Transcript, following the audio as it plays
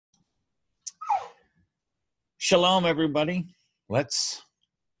Shalom, everybody. Let's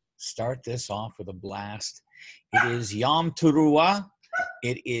start this off with a blast. It is Yom Teruah.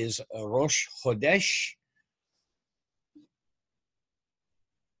 It is Rosh Hodesh.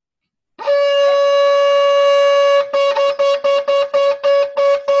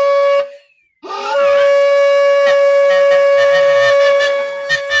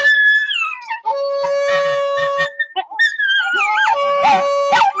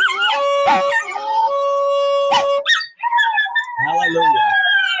 Hallelujah.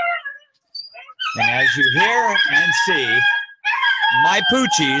 And as you hear and see, my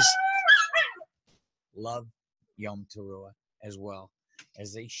poochies love Yom Teruah as well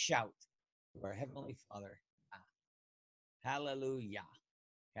as they shout to our Heavenly Father. Hallelujah.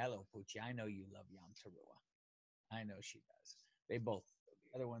 Hello, Poochie. I know you love Yom Teruah. I know she does. They both.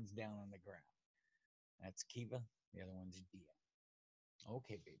 The other one's down on the ground. That's Kiva. The other one's Dia.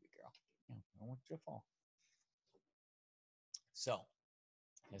 Okay, baby girl. I don't want you to fall. So,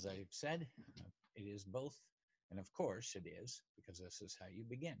 as I've said, it is both. And of course it is, because this is how you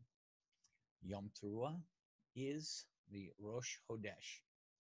begin. Yom Teruah is the Rosh Hodesh.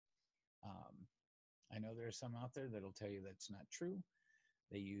 I know there are some out there that'll tell you that's not true.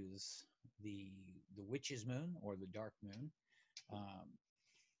 They use the witch's moon or the dark moon,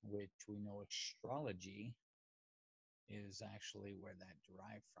 which we know astrology is actually where that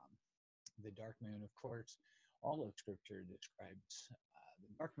derived from. The dark moon, of course, all of Scripture describes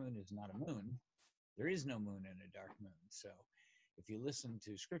the dark moon is not a moon. There is no moon in a dark moon. So if you listen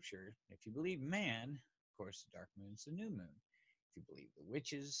to Scripture, if you believe man, of course, the dark moon is the new moon. If you believe the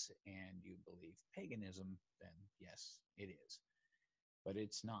witches and you believe paganism, then yes, it is. But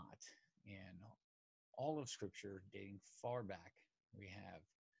it's not. And all of Scripture dating far back, we have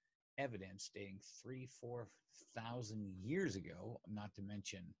evidence dating 3,000-4,000 years ago, not to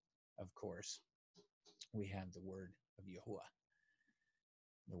mention, of course, we have the word of Yahuwah.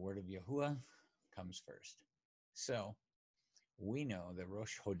 The word of Yahuwah comes first. So we know that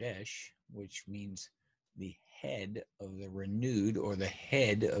Rosh Hodesh, which means the head of the renewed, or the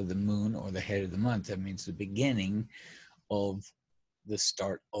head of the moon, or the head of the month, that means the beginning of the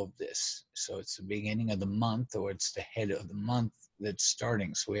start of this. So it's the beginning of the month, or it's the head of the month that's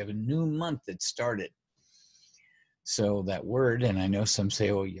starting. So we have a new month that started. So that word, and I know some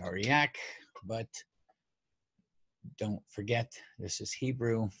say, oh, Yahusha, but don't forget, this is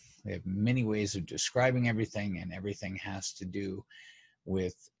Hebrew. We have many ways of describing everything, and everything has to do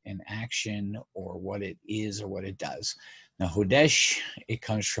with an action or what it is or what it does. Now, Hodesh, it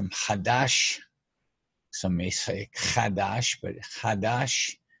comes from Hadash. Some may say Chadash, but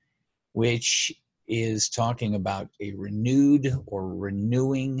Hadash, which is talking about a renewed or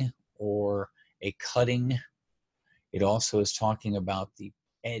renewing or a cutting. It also is talking about the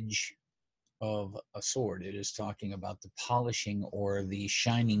edge of a sword. It is talking about the polishing or the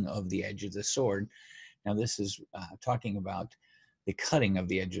shining of the edge of the sword. Now this is talking about the cutting of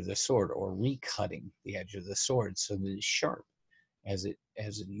the edge of the sword, or recutting the edge of the sword so that it's sharp as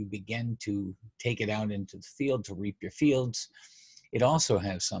you begin to take it out into the field to reap your fields. It also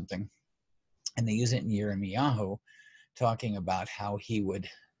has something, and they use it in Yirmiyahu, talking about how he would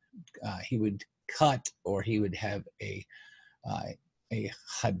cut, or he would have a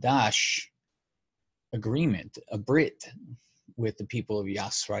Hadash agreement, a Brit, with the people of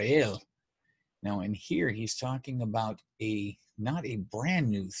Yisrael. Now in here he's talking about not a brand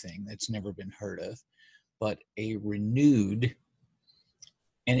new thing that's never been heard of, but a renewed,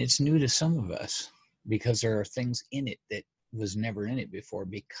 and it's new to some of us because there are things in it that was never in it before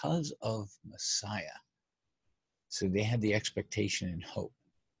because of Messiah. So they had the expectation and hope.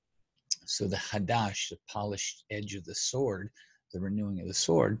 So the Hadash, the polished edge of the sword, the renewing of the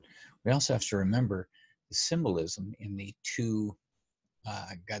sword, we also have to remember the symbolism in the two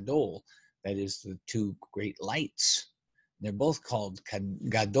Gadol, that is the two great lights. They're both called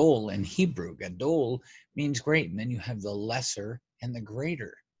Gadol in Hebrew. Gadol means great, and then you have the lesser and the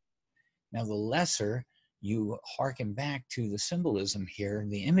greater. Now the lesser, you hearken back to the symbolism here,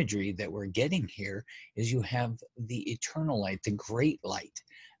 the imagery that we're getting here is you have the eternal light, the great light,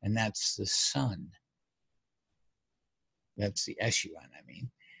 and that's the sun. That's the Eshua,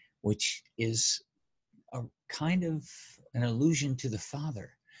 which is a kind of an allusion to the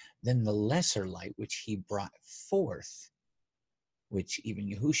Father. Then the lesser light, which he brought forth, which even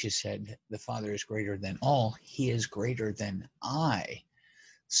Yahusha said, the Father is greater than all, he is greater than I.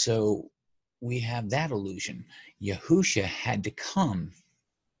 So we have that illusion. Yahusha had to come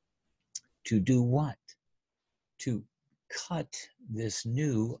to do what? To cut this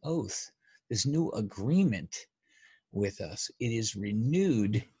new oath, this new agreement with us. It is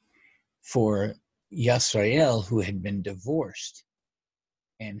renewed for Yisrael, who had been divorced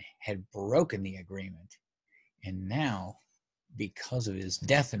and had broken the agreement. And now, because of his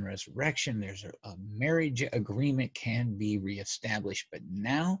death and resurrection, there's a marriage agreement can be reestablished. But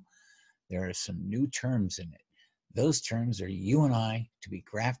now there are some new terms in it. Those terms are you and I to be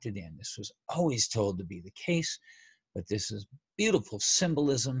grafted in. This was always told to be the case, but this is beautiful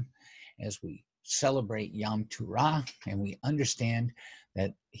symbolism as we celebrate Yom Teruah, and we understand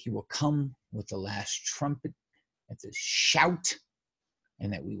that he will come with the last trumpet at the shout,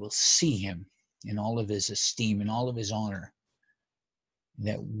 and that we will see him in all of his esteem and all of his honor,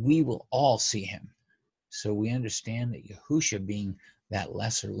 that we will all see him. So we understand that Yahusha, being that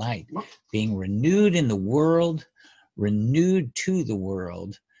lesser light, being renewed in the world, renewed to the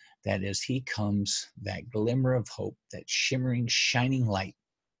world, that as he comes, that glimmer of hope, that shimmering, shining light.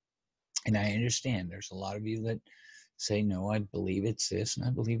 And I understand there's a lot of you that say, no, I believe it's this and I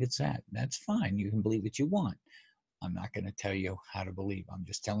believe it's that. That's fine. You can believe what you want. I'm not going to tell you how to believe. I'm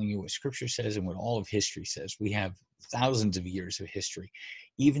just telling you what Scripture says and what all of history says. We have thousands of years of history.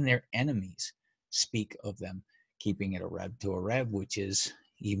 Even their enemies speak of them keeping it a Reb to a Reb, which is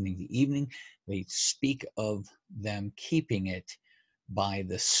evening to evening. They speak of them keeping it by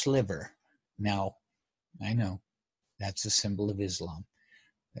the sliver. Now, I know that's a symbol of Islam.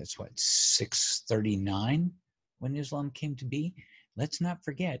 That's what, 639 when Islam came to be. Let's not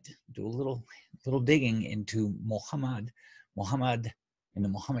forget, do a little digging into Muhammad and the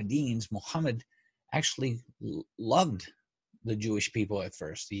Mohammedans. Muhammad actually loved the Jewish people at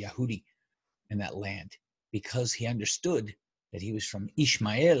first, the Yahudi in that land, because he understood that he was from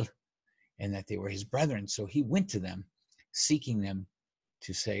Ishmael and that they were his brethren. So he went to them, seeking them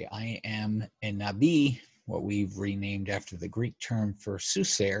to say, I am a Nabi, what we've renamed after the Greek term for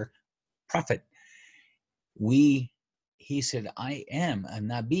soothsayer, prophet. He said, I am a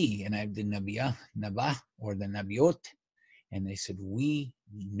Nabi, and I have the Nabah, or the Nabiot. And they said, we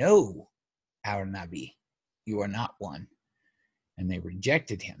know our Nabi. You are not one. And they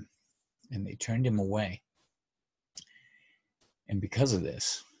rejected him, and they turned him away. And because of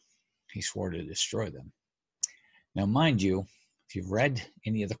this, he swore to destroy them. Now, mind you, if you've read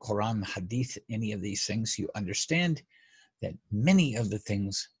any of the Quran, the Hadith, any of these things, you understand that many of the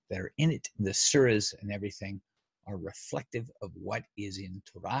things that are in it, the surahs and everything, are reflective of what is in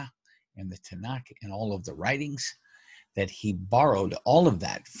Torah and the Tanakh and all of the writings, that he borrowed all of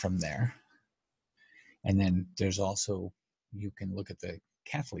that from there. And then there's also, you can look at the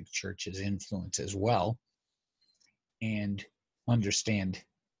Catholic Church's influence as well and understand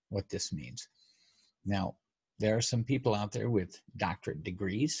what this means. Now, there are some people out there with doctorate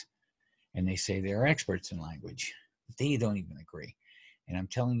degrees, and they say they're experts in language. They don't even agree. And I'm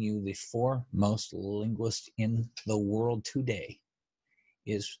telling you, the foremost linguist in the world today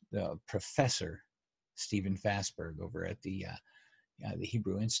is the professor Stephen Fastberg over at the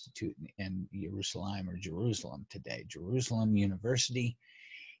Hebrew Institute in Jerusalem today, Jerusalem University.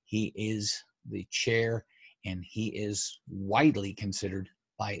 He is the chair, and he is widely considered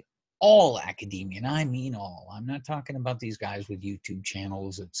by all academia, and I mean all. I'm not talking about these guys with YouTube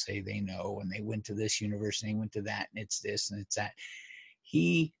channels that say they know and they went to this university, went to that, and it's this and it's that.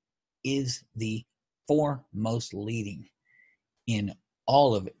 He is the foremost leading in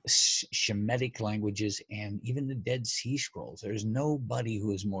all of Shemitic languages and even the Dead Sea Scrolls. There's nobody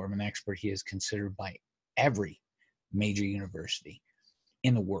who is more of an expert. He is considered by every major university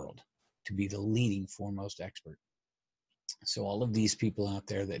in the world to be the leading foremost expert. So all of these people out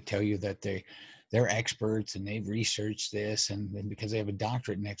there that tell you that they're experts and they've researched this, and then because they have a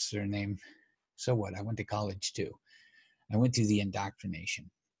doctorate next to their name, so what? I went to college too. I went through the indoctrination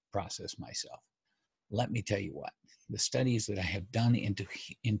process myself. Let me tell you what, the studies that I have done into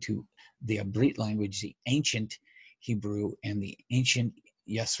the Abrit language, the ancient Hebrew and the ancient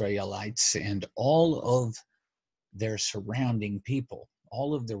Yisraelites and all of their surrounding people,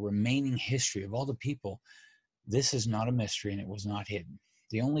 all of the remaining history of all the people, this is not a mystery, and it was not hidden.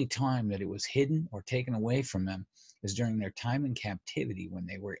 The only time that it was hidden or taken away from them is during their time in captivity when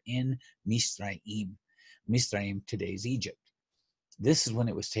they were in Misraim, today's Egypt. This is when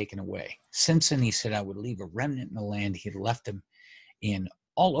it was taken away. Since then, he said, I would leave a remnant in the land. He left them in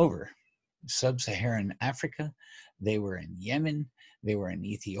all over sub-Saharan Africa. They were in Yemen. They were in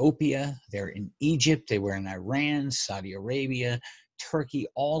Ethiopia. They're in Egypt. They were in Iran, Saudi Arabia, Turkey.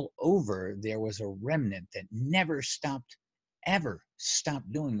 All over, there was a remnant that never stopped, ever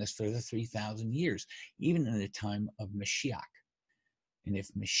stopped doing this for the 3,000 years, even in the time of Mashiach. And if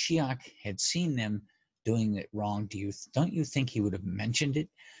Mashiach had seen them doing it wrong, don't you think he would have mentioned it?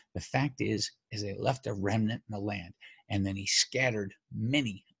 The fact is they left a remnant in the land, and then he scattered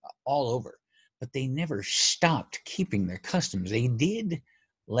many all over. but they never stopped keeping their customs. They did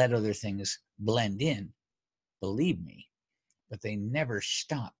let other things blend in, believe me, but they never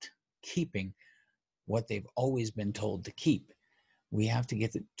stopped keeping what they've always been told to keep. We have to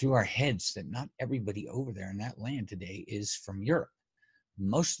get it through our heads that not everybody over there in that land today is from Europe.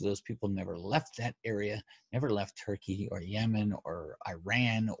 Most of those people never left that area, never left Turkey or Yemen or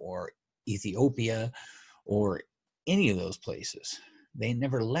Iran or Ethiopia or any of those places. They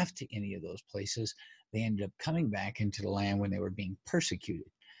never left any of those places. They ended up coming back into the land when they were being persecuted.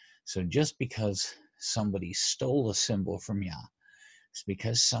 So just because somebody stole a symbol from Yah, it's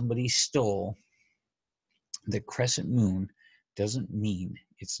because somebody stole the crescent moon, doesn't mean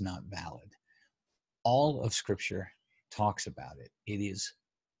it's not valid. All of Scripture talks about it. It is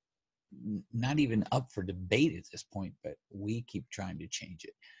not even up for debate at this point, but we keep trying to change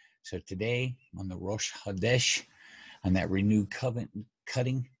it. So today, on the Rosh Hodesh, on that renewed covenant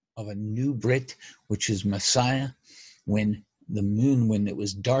cutting of a new Brit, which is Messiah, when the moon, when it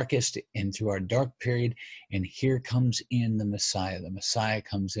was darkest and through our dark period, and here comes in the Messiah. The Messiah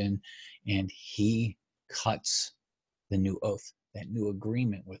comes in and he cuts the new oath, that new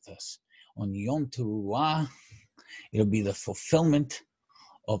agreement with us. On Yom Teruah, it'll be the fulfillment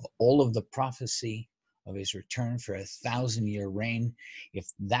of all of the prophecy of his return for 1,000-year reign. If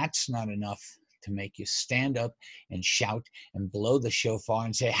that's not enough to make you stand up and shout and blow the shofar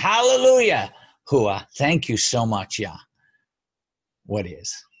and say, HalleluYAH! Thank you so much, Yah. What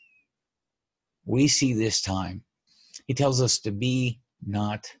is? We see this time. He tells us to be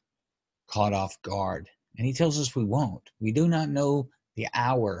not caught off guard. And he tells us we won't. We do not know the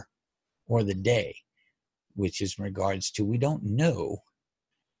hour or the day, which is in regards to we don't know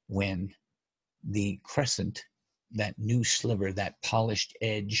when the crescent, that new sliver, that polished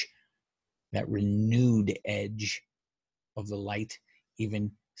edge, that renewed edge of the light, even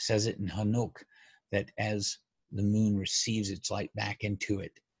says it in Hanuk, that as the moon receives its light back into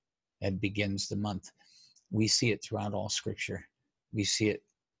it, that begins the month. We see it throughout all Scripture. We see it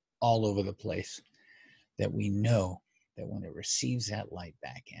all over the place, that we know that when it receives that light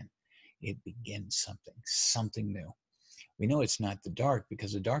back in, it begins something new. We know it's not the dark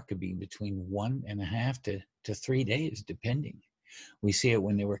because the dark could be between 1.5 to 3 days, depending. We see it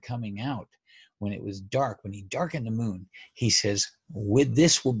when they were coming out, when it was dark, when he darkened the moon. He says, with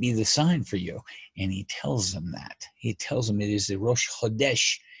this will be the sign for you. And he tells them that. He tells them it is the Rosh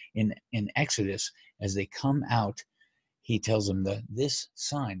Hodesh in Exodus. As they come out, he tells them that this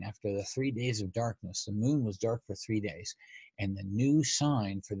sign, after the 3 days of darkness, the moon was dark for 3 days, and the new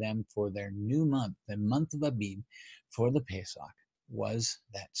sign for them for their new month, the month of Abib, for the Pesach, was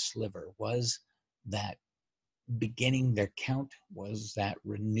that sliver, was that beginning their count, was that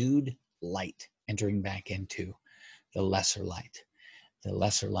renewed light entering back into the lesser light. The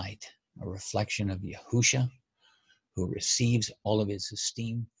lesser light, a reflection of Yahusha, who receives all of his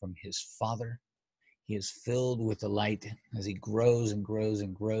esteem from his Father. He is filled with the light as he grows and grows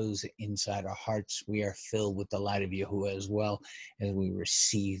and grows inside our hearts. We are filled with the light of Yahuwah as well as we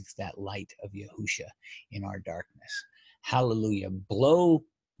receive that light of Yahusha in our darkness. Hallelujah. Blow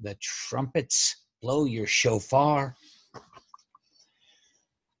the trumpets. Blow your shofar.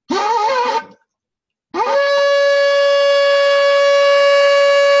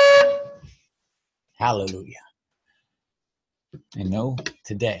 Hallelujah. And know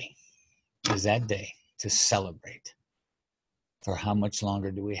today is that day to celebrate. For how much longer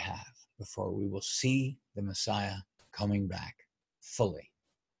do we have before we will see the Messiah coming back fully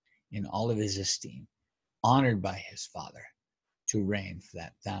in all of his esteem, honored by his Father, to reign for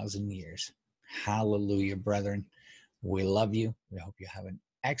that 1,000 years. Hallelujah, brethren. We love you. We hope you have an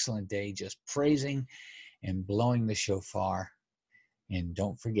excellent day just praising and blowing the shofar. And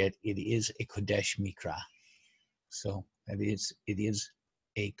don't forget, it is a Kodesh Mikra. So it is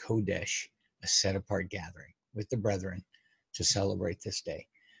a Kodesh, a set-apart gathering with the brethren to celebrate this day.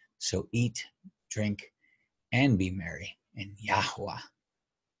 So eat, drink, and be merry in Yahuwah,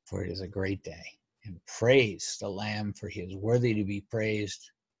 for it is a great day. And praise the Lamb, for he is worthy to be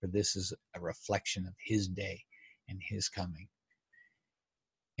praised, for this is a reflection of his day and his coming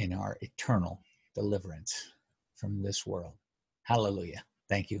in our eternal deliverance from this world. Hallelujah.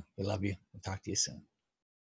 Thank you. We love you. We'll talk to you soon.